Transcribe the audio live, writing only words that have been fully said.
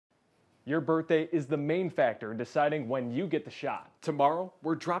Your birthday is the main factor in deciding when you get the shot. Tomorrow,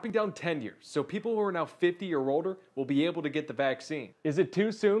 we're dropping down 10 years, so people who are now 50 or older will be able to get the vaccine. Is it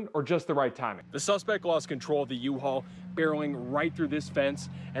too soon or just the right timing? The suspect lost control of the U-Haul, barreling right through this fence,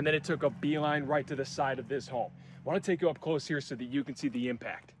 and then it took a beeline right to the side of this home. I want to take you up close here so that you can see the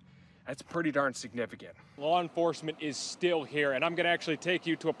impact. That's pretty darn significant. Law enforcement is still here, and I'm going to actually take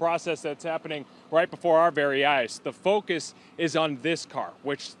you to a process that's happening right before our very eyes. The focus is on this car,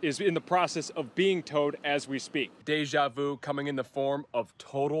 which is in the process of being towed as we speak. Deja vu coming in the form of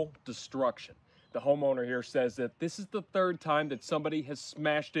total destruction. The homeowner here says that this is the third time that somebody has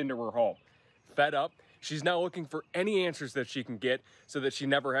smashed into her home. Fed up, she's now looking for any answers that she can get so that she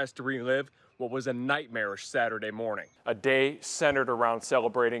never has to relive what was a nightmarish Saturday morning. A day centered around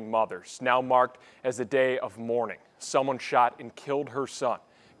celebrating mothers, now marked as a day of mourning. Someone shot and killed her son.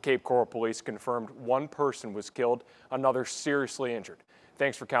 Cape Coral police confirmed one person was killed, another seriously injured.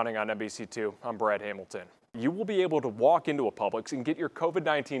 Thanks for counting on NBC2. I'm Brad Hamilton. You will be able to walk into a Publix and get your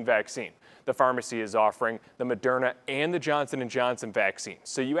COVID-19 vaccine. The pharmacy is offering the Moderna and the Johnson & Johnson vaccine,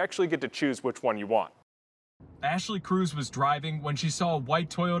 so you actually get to choose which one you want. Ashley Cruz was driving when she saw a white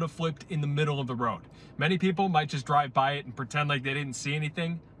Toyota flipped in the middle of the road. Many people might just drive by it and pretend like they didn't see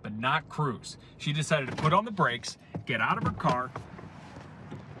anything, but not Cruz. She decided to put on the brakes, get out of her car,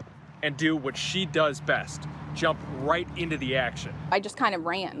 and do what she does best, jump right into the action. I just kind of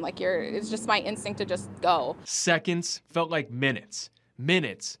ran, it's just my instinct to just go. Seconds felt like minutes.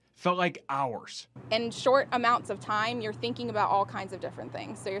 Minutes felt like hours. In short amounts of time, you're thinking about all kinds of different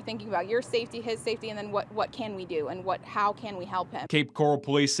things. So you're thinking about your safety, his safety, and then what can we do and how can we help him? Cape Coral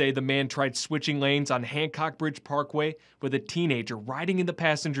police say the man tried switching lanes on Hancock Bridge Parkway with a teenager riding in the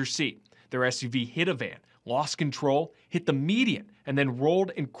passenger seat. Their SUV hit a van, lost control, hit the median, and then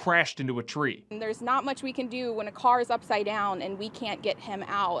rolled and crashed into a tree. And there's not much we can do when a car is upside down and we can't get him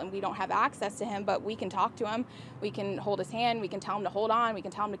out and we don't have access to him, but we can talk to him, we can hold his hand, we can tell him to hold on, we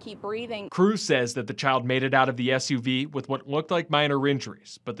can tell him to keep breathing. Cruz says that the child made it out of the SUV with what looked like minor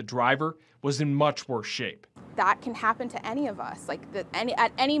injuries, but the driver was in much worse shape. That can happen to any of us.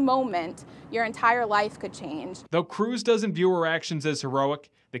 At any moment, your entire life could change. Though Cruz doesn't view her actions as heroic,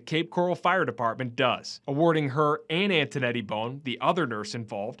 the Cape Coral Fire Department does, awarding her and Antonetti Bone, the other nurse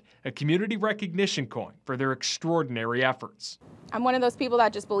involved, a community recognition coin for their extraordinary efforts. I'm one of those people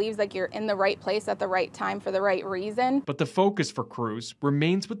that just believes you're in the right place at the right time for the right reason. But the focus for Cruz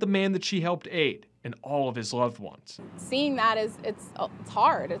remains with the man that she helped aid and all of his loved ones. Seeing that it's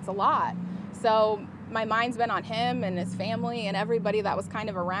hard, it's a lot. So my mind's been on him and his family and everybody that was kind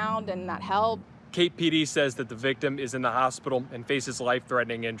of around and that helped. Cape PD says that the victim is in the hospital and faces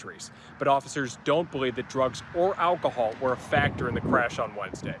life-threatening injuries, but officers don't believe that drugs or alcohol were a factor in the crash on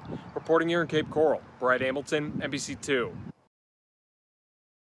Wednesday. Reporting here in Cape Coral, Brad Hamilton, NBC2.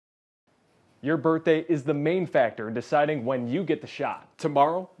 Your birthday is the main factor in deciding when you get the shot.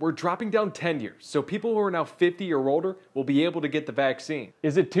 Tomorrow, we're dropping down 10 years, so people who are now 50 or older will be able to get the vaccine.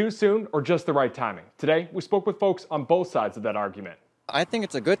 Is it too soon or just the right timing? Today, we spoke with folks on both sides of that argument. I think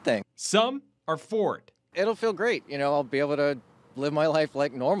it's a good thing. Some are for it. It'll feel great. I'll be able to live my life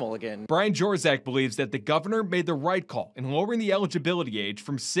like normal again. Brian Jorzak believes that the governor made the right call in lowering the eligibility age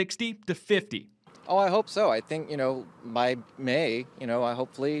from 60 to 50. Oh, I hope so. I think, by May,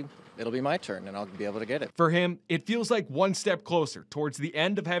 hopefully it'll be my turn and I'll be able to get it. For him, it feels like one step closer towards the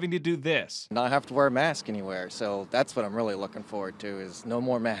end of having to do this. Not have to wear a mask anywhere. So that's what I'm really looking forward to, is no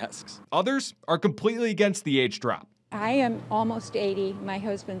more masks. Others are completely against the age drop. I am almost 80. My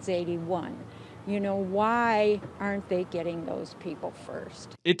husband's 81. Why aren't they getting those people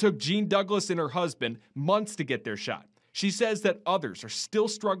first? It took Jean Douglas and her husband months to get their shot. She says that others are still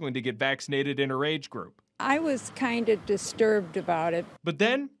struggling to get vaccinated in her age group. I was kind of disturbed about it. But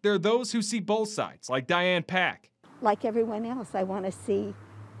then there are those who see both sides, like Diane Pack. Like everyone else, I want to see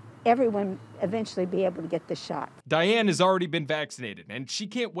everyone eventually be able to get the shot. Diane has already been vaccinated, and she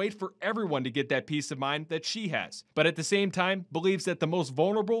can't wait for everyone to get that peace of mind that she has. But at the same time, believes that the most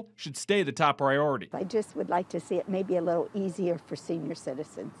vulnerable should stay the top priority. I just would like to see it maybe a little easier for senior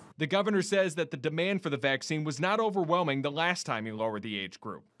citizens. The governor says that the demand for the vaccine was not overwhelming the last time he lowered the age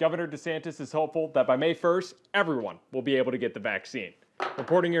group. Governor DeSantis is hopeful that by May 1st, everyone will be able to get the vaccine.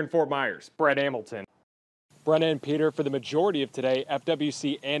 Reporting here in Fort Myers, Brad Hamilton. Brenna and Peter, for the majority of today,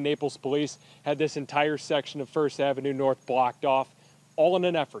 FWC and Naples Police had this entire section of First Avenue North blocked off, all in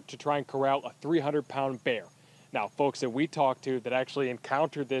an effort to try and corral a 300-pound bear. Now, folks that we talked to that actually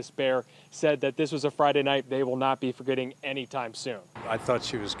encountered this bear said that this was a Friday night they will not be forgetting anytime soon. I thought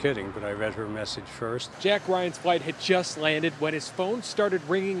she was kidding, but I read her message first. Jack Ryan's flight had just landed when his phone started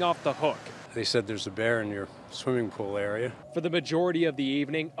ringing off the hook. They said there's a bear in your swimming pool area. For the majority of the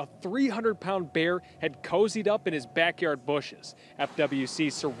evening, a 300-pound bear had cozied up in his backyard bushes.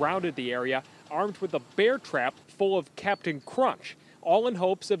 FWC surrounded the area, armed with a bear trap full of Captain Crunch, all in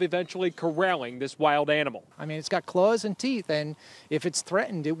hopes of eventually corralling this wild animal. I mean, it's got claws and teeth, and if it's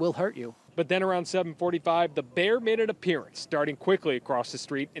threatened, it will hurt you. But then around 7:45, the bear made an appearance, darting quickly across the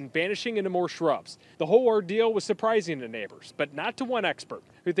street and vanishing into more shrubs. The whole ordeal was surprising to neighbors, but not to one expert,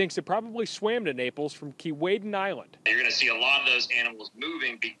 who thinks it probably swam to Naples from Keewaydin Island. You're going to see a lot of those animals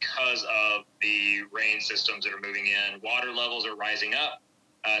moving because of the rain systems that are moving in. Water levels are rising up,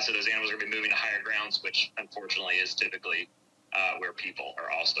 so those animals are going to be moving to higher grounds, which unfortunately is typically where people are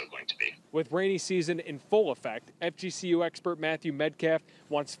also going to be. With rainy season in full effect, FGCU expert Matthew Metcalf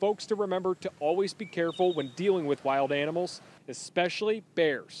wants folks to remember to always be careful when dealing with wild animals, especially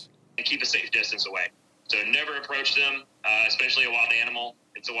bears. And keep a safe distance away. So never approach them, especially a wild animal.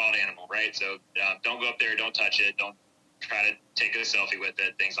 It's a wild animal, right? So don't go up there, don't touch it, don't try to take a selfie with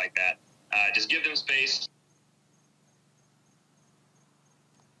it, things like that. Just give them space.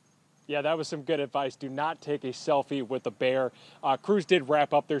 Yeah, that was some good advice. Do not take a selfie with a bear. Crews did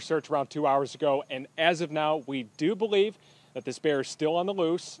wrap up their search around 2 hours ago, and as of now, we do believe that this bear is still on the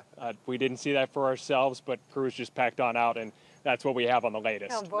loose. We didn't see that for ourselves, but crews just packed on out, and that's what we have on the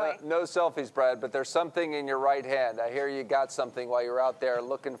latest. Oh boy. No selfies, Brad, but there's something in your right hand. I hear you got something while you were out there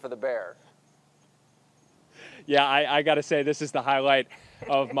looking for the bear. Yeah, I got to say, this is the highlight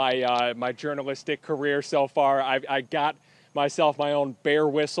of my my journalistic career so far. I got myself my own bear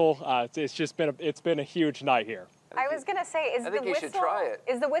whistle. It's been a huge night here. I was going to say, I think you should try it.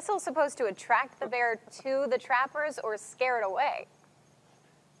 Is the whistle supposed to attract the bear to the trappers or scare it away?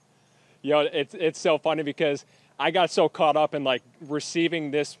 You know, it's so funny because I got so caught up in like receiving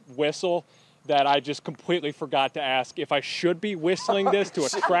this whistle that I just completely forgot to ask if I should be whistling this to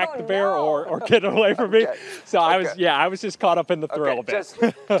attract the bear or get it away from me. Okay. So I was just caught up in the thrill a bit. Just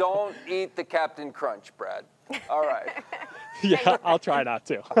don't eat the Captain Crunch, Brad. All right. Yeah, I'll try not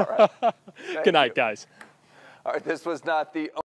to. All right. Good night, guys. All right, this was not the